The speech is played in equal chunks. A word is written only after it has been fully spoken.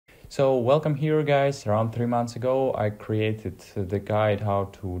So welcome here, guys. Around 3 months ago, I created the guide how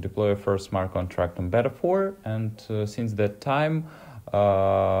to deploy a first smart contract on Beta 4, and since that time,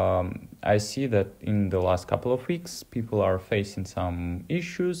 I see that in the last couple of weeks, people are facing some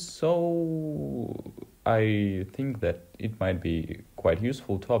issues. So I think that it might be quite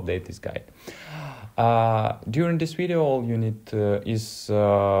useful to update this guide. During this video, all you need is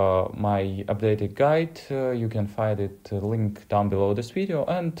my updated guide. You can find it link down below this video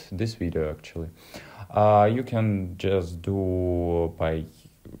and this video actually. You can just do by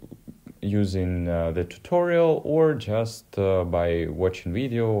using the tutorial or just by watching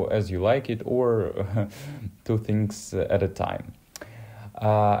video as you like it, or two things at a time.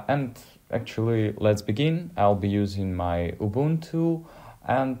 And actually, let's begin. I'll be using my Ubuntu.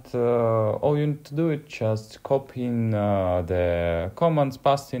 And all you need to do is just copying the commands,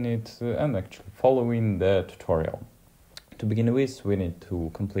 pasting it, and actually following the tutorial. To begin with, we need to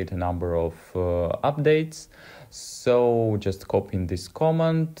complete a number of updates. So just copying this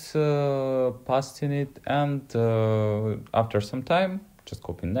command, pasting it, and after some time, just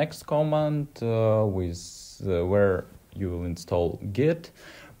copy next command with where you will install Git,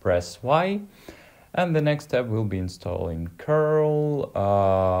 press Y. And the next step will be installing curl,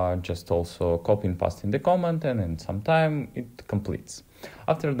 just also copy and pasting the command, and in some time it completes.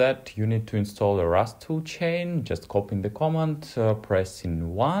 After that, you need to install a Rust toolchain, just copying the command,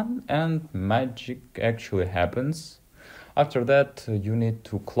 pressing 1, and magic actually happens. After that, you need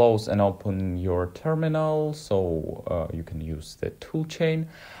to close and open your terminal, so you can use the toolchain.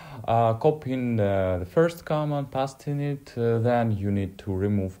 Copying the first command, pasting it, then you need to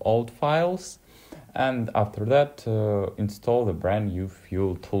remove old files. And after that, install the brand new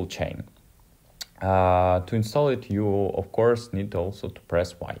Fuel toolchain. To install it, you of course need also to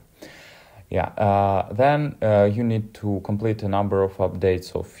press Y. Then you need to complete a number of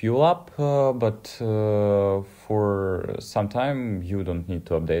updates of Fuel App, but for some time you don't need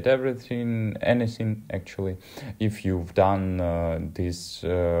to update anything actually. If you've done this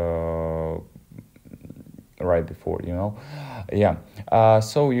right before,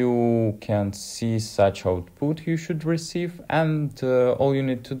 so you can see such output you should receive, and all you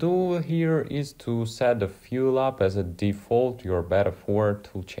need to do here is to set the Fuel App as a default your Beta 4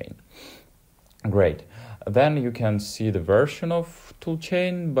 toolchain. Great. Then you can see the version of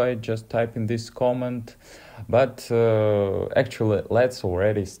toolchain by just typing this command, but actually let's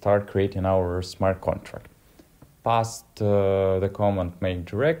already start creating our smart contract. Pass the command make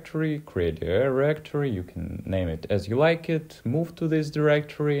directory, create a directory, you can name it as you like it, move to this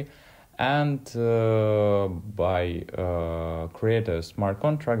directory, and create a smart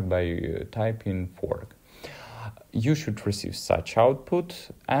contract by typing fork. You should receive such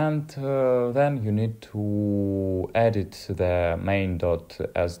output, and then you need to edit the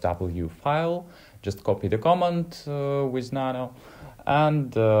main.sw file. Just copy the command with nano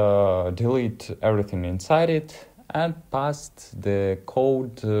and delete everything inside it, and paste the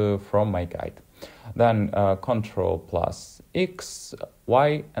code from my guide. Then Ctrl+X,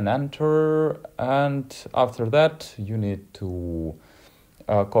 Y, and Enter. And after that, you need to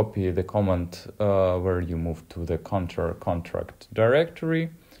copy the command where you move to the contract directory.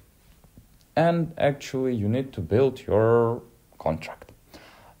 And actually, you need to build your contract.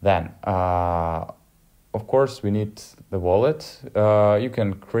 Then, of course, we need the wallet. You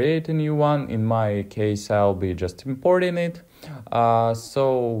can create a new one. In my case, I'll be just importing it.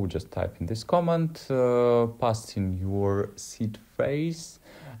 So just type in this command, paste in your seed phrase,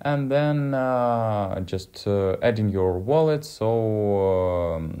 and then just add in your wallet.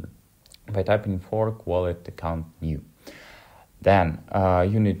 So by typing fork wallet account new. Then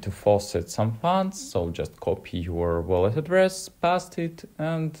you need to faucet some funds, so just copy your wallet address, paste it,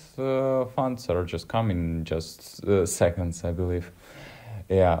 and funds are just coming in just seconds, I believe.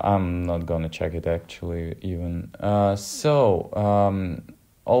 I'm not gonna check it actually even.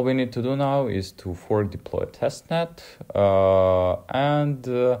 All we need to do now is to fork deploy testnet, and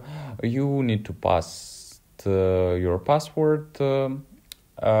you need to pass your password.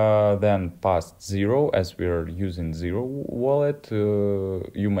 Then pass 0, as we are using 0 wallet.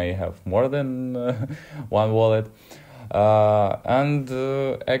 You may have more than one wallet.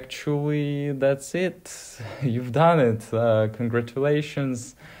 Actually, that's it. You've done it.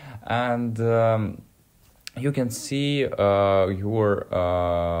 Congratulations. And you can see your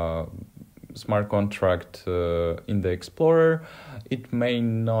smart contract in the Explorer. It may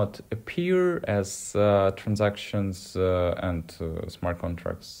not appear as transactions and smart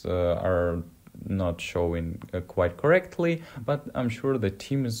contracts are not showing quite correctly, but I'm sure the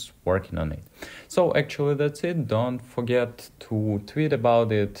team is working on it. So actually that's it. Don't forget to tweet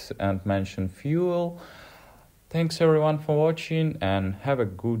about it and mention Fuel. Thanks everyone for watching and have a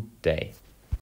good day.